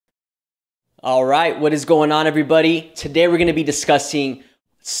All right, what is going on, everybody? Today we're going to be discussing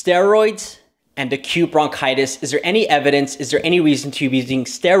steroids and acute bronchitis. Is there any evidence, is there any reason to be using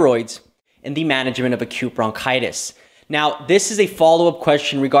steroids in the management of acute bronchitis? Now, this is a follow-up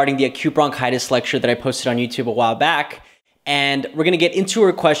question regarding the acute bronchitis lecture that I posted on YouTube a while back, and we're going to get into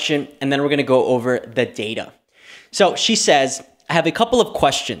her question, and then we're going to go over the data. So she says, I have a couple of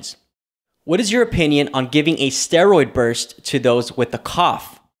questions. What is your opinion on giving a steroid burst to those with a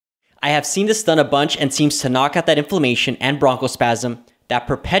cough? I have seen this done a bunch and seems to knock out that inflammation and broncospasm that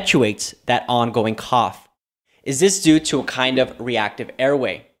perpetuates that ongoing cough. Is this due to a kind of reactive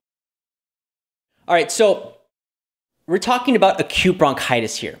airway? All right, so we're talking about acute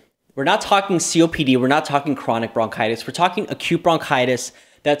bronchitis here. We're not talking COPD, we're not talking chronic bronchitis. We're talking acute bronchitis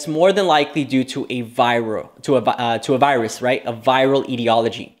that's more than likely due to a virus, right? A viral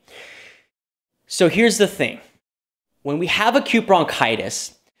etiology. So here's the thing. When we have acute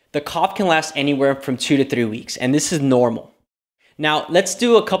bronchitis, the cough can last anywhere from 2 to 3 weeks, and this is normal. Now, let's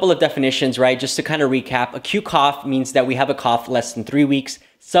do a couple of definitions, right? Just to kind of recap, acute cough means that we have a cough less than 3 weeks.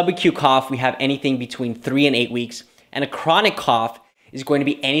 Subacute cough, we have anything between 3 and 8 weeks. And a chronic cough is going to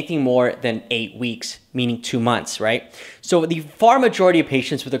be anything more than 8 weeks, meaning 2 months, right? So the far majority of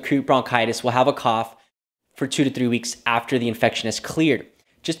patients with acute bronchitis will have a cough for 2 to 3 weeks after the infection is cleared.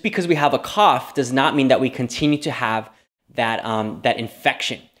 Just because we have a cough does not mean that we continue to have that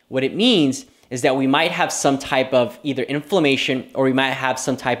infection. What it means is that we might have some type of either inflammation or we might have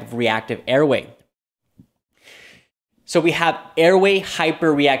some type of reactive airway. So we have airway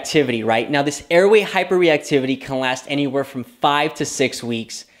hyperreactivity, right? Now this airway hyperreactivity can last anywhere from 5 to 6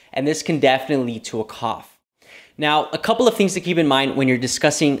 weeks, and this can definitely lead to a cough. Now, a couple of things to keep in mind when you're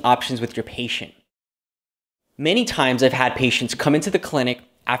discussing options with your patient. Many times I've had patients come into the clinic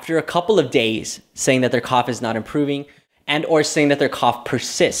after a couple of days saying that their cough is not improving and or saying that their cough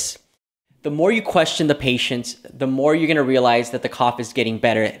persists. The more you question the patients, the more you're going to realize that the cough is getting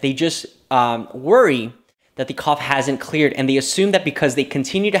better. They just worry that the cough hasn't cleared, and they assume that because they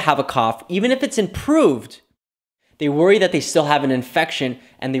continue to have a cough, even if it's improved, they worry that they still have an infection,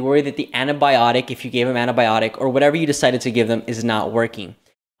 and they worry that the antibiotic, if you gave them antibiotic or whatever you decided to give them, is not working.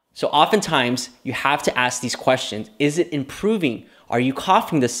 So oftentimes you have to ask these questions. Is it improving? Are you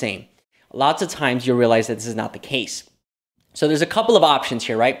coughing the same? Lots of times you'll realize that this is not the case. So there's a couple of options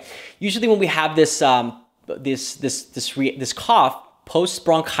here, right? Usually when we have this cough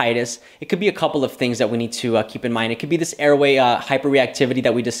post-bronchitis, it could be a couple of things that we need to keep in mind. It could be this airway hyperreactivity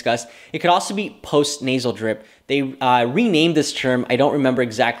that we discussed. It could also be post-nasal drip. They renamed this term. I don't remember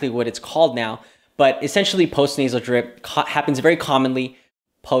exactly what it's called now, but essentially post-nasal drip happens very commonly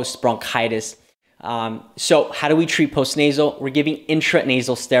post-bronchitis. So how do we treat post-nasal? We're giving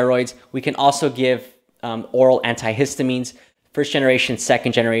intranasal steroids. We can also give oral antihistamines, first generation,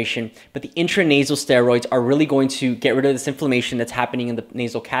 second generation, but the intranasal steroids are really going to get rid of this inflammation that's happening in the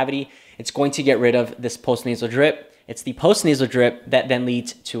nasal cavity. It's going to get rid of this post-nasal drip. It's the post-nasal drip that then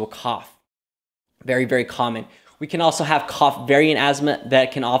leads to a cough. Very, very common. We can also have cough variant asthma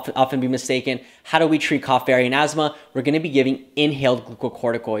that can often be mistaken. How do we treat cough variant asthma? We're going to be giving inhaled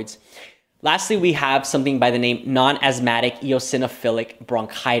glucocorticoids. Lastly, we have something by the name non-asthmatic eosinophilic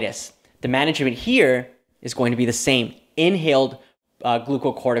bronchitis. The management here is going to be the same, inhaled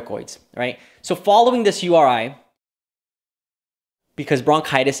glucocorticoids, right? So following this URI, because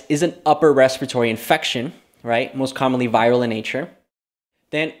bronchitis is an upper respiratory infection, right? Most commonly viral in nature,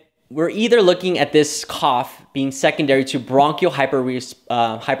 then we're either looking at this cough being secondary to bronchial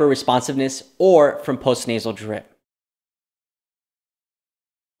hyperresponsiveness or from postnasal drip.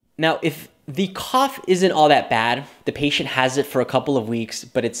 Now, if the cough isn't all that bad, the patient has it for a couple of weeks,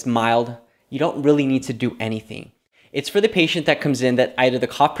 but it's mild, you don't really need to do anything. It's for the patient that comes in that either the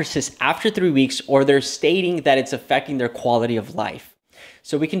cough persists after 3 weeks or they're stating that it's affecting their quality of life.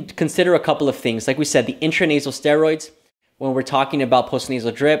 So we can consider a couple of things. Like we said, the intranasal steroids, when we're talking about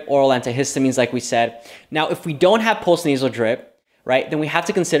postnasal drip, oral antihistamines, like we said. Now, if we don't have postnasal drip, right, then we have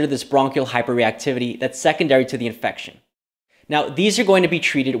to consider this bronchial hyperreactivity that's secondary to the infection. Now, these are going to be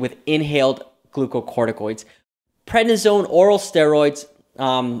treated with inhaled glucocorticoids. Prednisone, oral steroids, the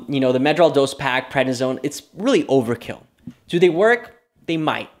Medrol dose pack, prednisone, it's really overkill. Do they work? They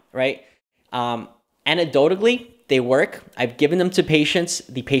might, right? Anecdotally, they work. I've given them to patients.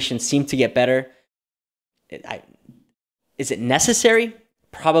 The patients seem to get better. Is it necessary?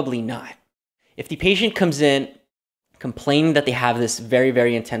 Probably not. If the patient comes in complaining that they have this very,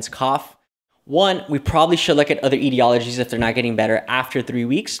 very intense cough, one, we probably should look at other etiologies if they're not getting better after 3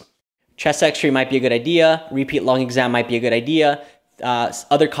 weeks. Chest x-ray might be a good idea. Repeat lung exam might be a good idea.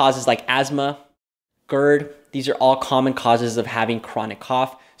 Other causes like asthma, GERD, these are all common causes of having chronic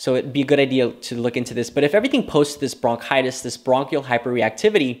cough. So it'd be a good idea to look into this. But if everything posts this bronchitis, this bronchial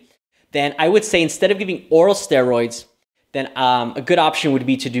hyperreactivity, then I would say instead of giving oral steroids, then a good option would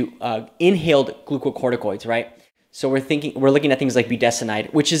be to do inhaled glucocorticoids, right? So we're looking at things like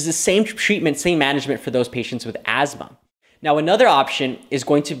budesonide, which is the same treatment, same management for those patients with asthma. Now, another option is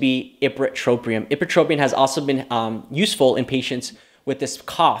going to be ipratropium. Ipratropium has also been useful in patients with this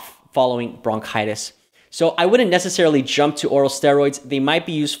cough following bronchitis. So I wouldn't necessarily jump to oral steroids. They might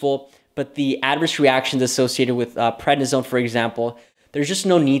be useful, but the adverse reactions associated with prednisone, for example, there's just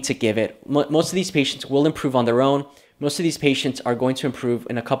no need to give it. Most of these patients will improve on their own. Most of these patients are going to improve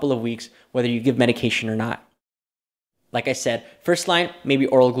in a couple of weeks, whether you give medication or not. Like I said, first line, maybe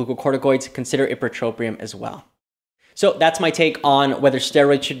oral glucocorticoids, consider ipratropium as well. So that's my take on whether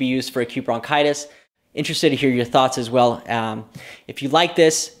steroids should be used for acute bronchitis. Interested to hear your thoughts as well. If you like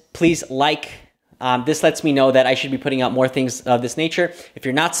this, please like. This lets me know that I should be putting out more things of this nature. If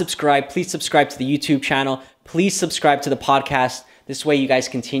you're not subscribed, please subscribe to the YouTube channel. Please subscribe to the podcast. This way you guys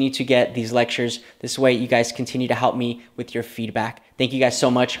continue to get these lectures. This way you guys continue to help me with your feedback. Thank you guys so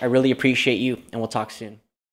much. I really appreciate you, and we'll talk soon.